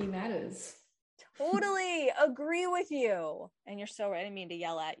really matters. Totally agree with you. And you're so right. I didn't mean to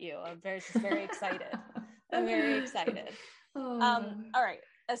yell at you. I'm just very excited. I'm very excited. All right,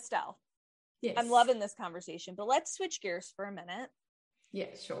 Estelle. Yes. I'm loving this conversation, but let's switch gears for a minute. Yeah,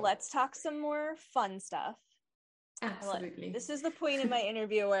 sure. Let's talk some more fun stuff. Absolutely. This is the point in my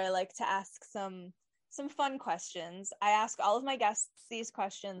interview where I like to ask some fun questions. I ask all of my guests these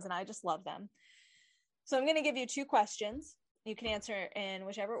questions and I just love them. So I'm going to give you 2 questions. You can answer in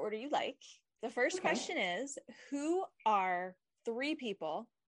whichever order you like. The first question is, who are 3 people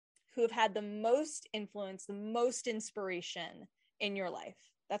who have had the most influence, the most inspiration in your life?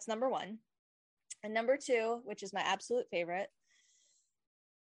 That's number 1. And number 2, which is my absolute favorite,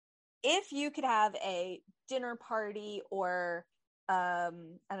 if you could have a dinner party or, I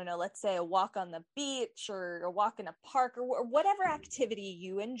don't know, let's say a walk on the beach or a walk in a park or whatever activity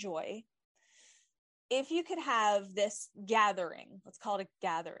you enjoy, if you could have this gathering, let's call it a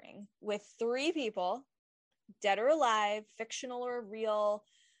gathering, with 3 people, dead or alive, fictional or real,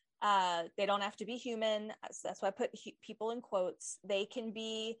 they don't have to be human. So that's why I put people in quotes. They can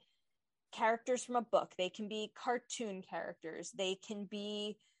be characters from a book. They can be cartoon characters. They can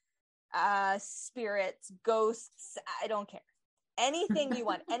be spirits, ghosts. I don't care. Anything you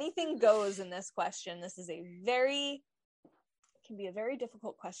want. Anything goes in this question. This is can be a very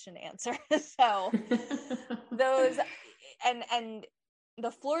difficult question to answer. So those, and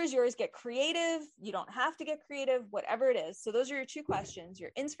the floor is yours. Get creative. You don't have to get creative, whatever it is. So those are your 2 questions, your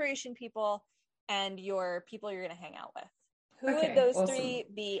inspiration people and your people you're going to hang out with. Who would those awesome. 3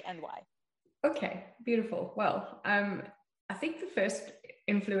 be and why? Okay, beautiful. Well, I think the first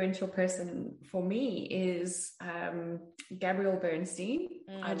influential person for me is Gabrielle Bernstein.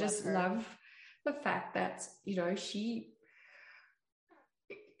 I just love the fact that,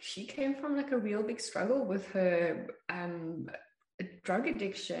 she came from like a real big struggle with her drug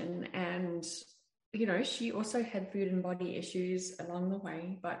addiction, and she also had food and body issues along the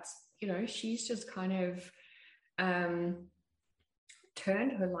way, but she's just kind of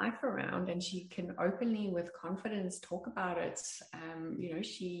turned her life around, and she can openly with confidence talk about it.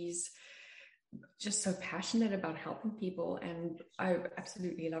 She's just so passionate about helping people, and I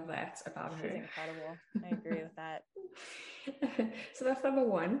absolutely love that about her. She's incredible. I agree with that. So that's number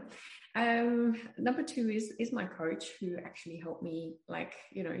 1. Number 2 is my coach, who actually helped me. Like,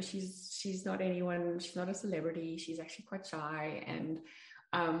 she's not anyone, she's not a celebrity, she's actually quite shy, and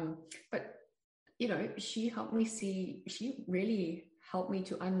but she helped me she really helped me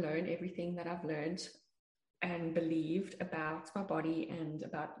to unlearn everything that I've learned and believed about my body and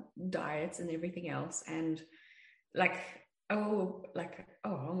about diets and everything else. And I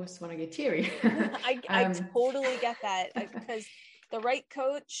almost want to get teary. I totally get that, because the right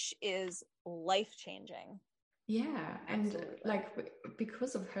coach is life-changing. Yeah. And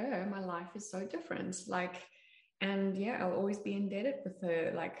because of her, my life is so different. And yeah, I'll always be indebted with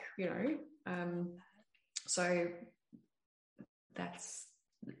her, so that's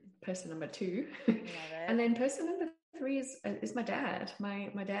person number 2. And then person number 3 is my dad.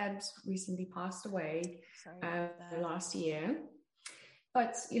 My dad recently passed away last year,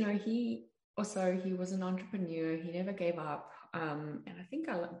 but he was an entrepreneur. He never gave up, and I think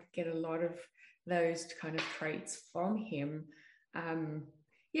I get a lot of those kind of traits from him.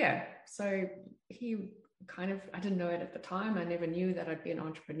 So he kind of, I didn't know it at the time. I never knew that I'd be an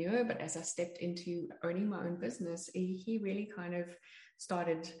entrepreneur, but as I stepped into owning my own business, he really kind of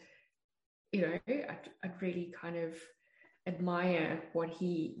started, I'd really kind of admire what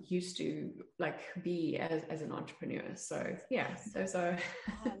he used to be as an entrepreneur. So yeah, those are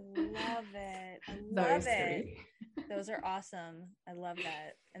I love it. I love it. 3. Those are awesome. I love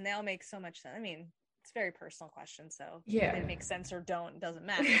that. And they all make so much sense. I mean, it's a very personal question, so yeah, if they make sense or don't, it doesn't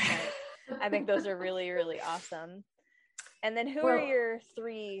matter. But I think those are really, really awesome. And then who are your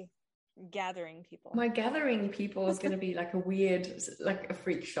 3 gathering people. My gathering people is going to be like a weird, like a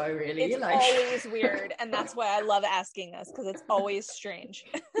freak show, really. It's like always weird, and that's why I love asking this, because it's always strange.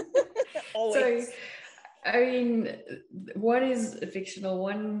 Always. So, I mean, one is fictional,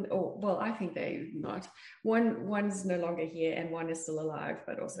 well, I think they're not. One's no longer here, and one is still alive,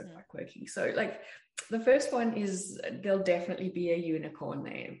 but also quite quirky. So, like, the first one is there'll definitely be a unicorn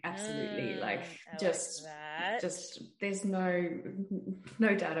there. Absolutely, just there's no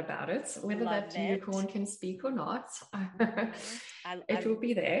doubt about it. Whether that unicorn can speak or not, it will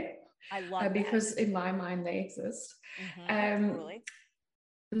be there. I love because in my mind they exist. Totally.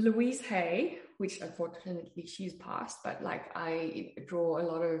 Louise Hay, which unfortunately she's passed, but like I draw a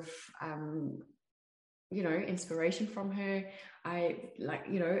lot of inspiration from her. I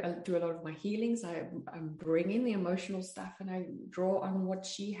I do a lot of my healings. I bring in the emotional stuff, and I draw on what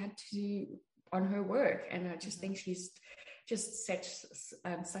she had to do on her work. And I just think she's just such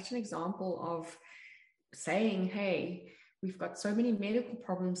an example of saying, hey, we've got so many medical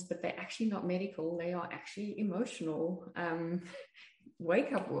problems, but they're actually not medical. They are actually emotional.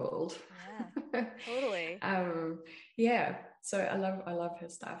 Wake up world. Yeah, totally. So I love her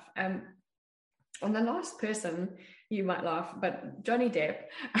stuff. And the last person, you might laugh, but Johnny Depp.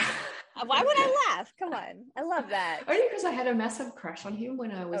 Why would I laugh? Come on, I love that. Only because I had a massive crush on him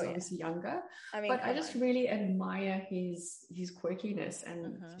when I was obviously younger. But I just really admire his quirkiness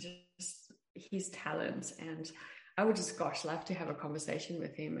and just his talent. And I would just love to have a conversation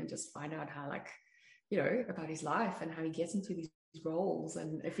with him and just find out how about his life and how he gets into these roles,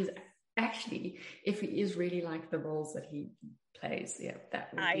 and if he is really like the roles that he plays. That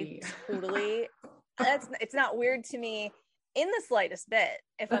would be totally it's not weird to me in the slightest bit,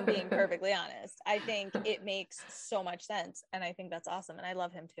 if I'm being perfectly honest. I think it makes so much sense, and I think that's awesome, and I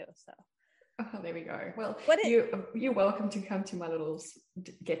love him too. So there we go. Well, you're welcome to come to my little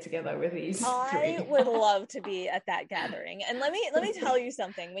get together with these. I would love to be at that gathering. And let me tell you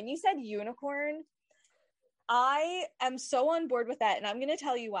something. When you said unicorn, I am so on board with that, and I'm going to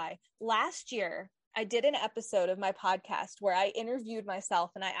tell you why. Last year, I did an episode of my podcast where I interviewed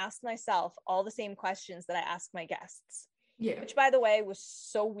myself, and I asked myself all the same questions that I asked my guests. Yeah. Which, by the way, was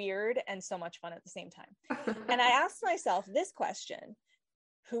so weird and so much fun at the same time. And I asked myself this question: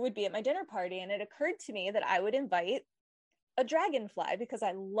 who would be at my dinner party? And it occurred to me that I would invite a dragonfly, because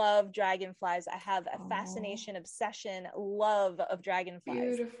I love dragonflies. I have a fascination, obsession, love of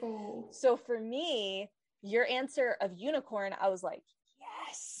dragonflies. Beautiful. So for me, your answer of unicorn, I was like,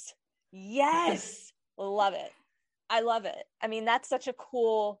 yes, love it. I love it. I mean, that's such a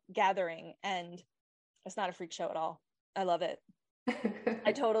cool gathering, and it's not a freak show at all. I love it.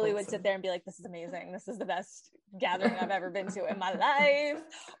 I totally would sit there and be like, this is amazing. This is the best gathering I've ever been to in my life.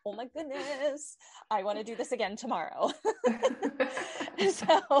 Oh my goodness. I want to do this again tomorrow.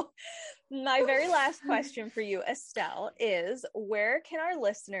 So my very last question for you, Estelle, is where can our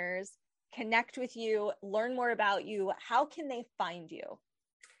listeners connect with you, learn more about you? How can they find you?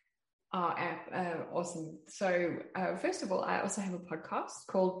 Awesome. So first of all, I also have a podcast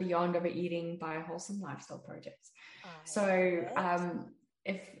called Beyond Overeating by Wholesome Lifestyle Project. So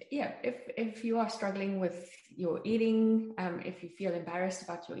if you are struggling with your eating, if you feel embarrassed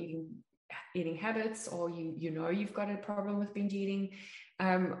about your eating habits, or you've got a problem with binge eating,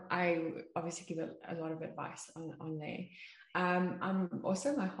 I obviously give a lot of advice on there. I'm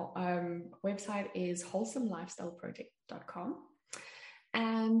also, my website is wholesomelifestyleproject.com,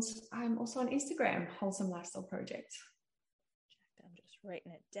 and I'm also on Instagram, Wholesome Lifestyle Project. I'm just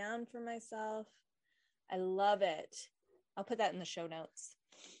writing it down for myself. I love it. I'll put that in the show notes.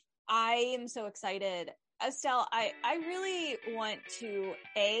 I am so excited. Estelle, I really want to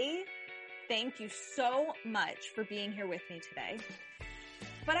thank you so much for being here with me today.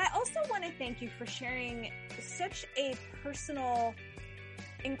 But I also want to thank you for sharing such a personal,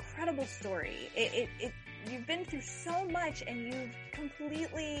 incredible story. You've been through so much, and you've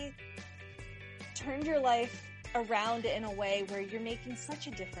completely turned your life around in a way where you're making such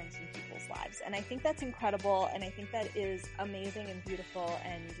a difference in people's lives. And I think that's incredible. And I think that is amazing and beautiful,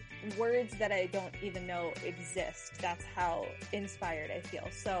 and words that I don't even know exist. That's how inspired I feel.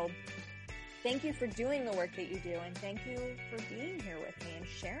 So thank you for doing the work that you do, and thank you for being here with me and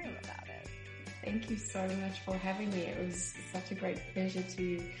sharing about it. Thank you so much for having me. It was such a great pleasure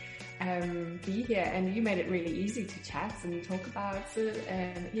to be here, and you made it really easy to chat and talk about it,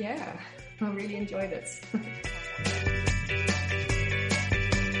 and I really enjoyed it.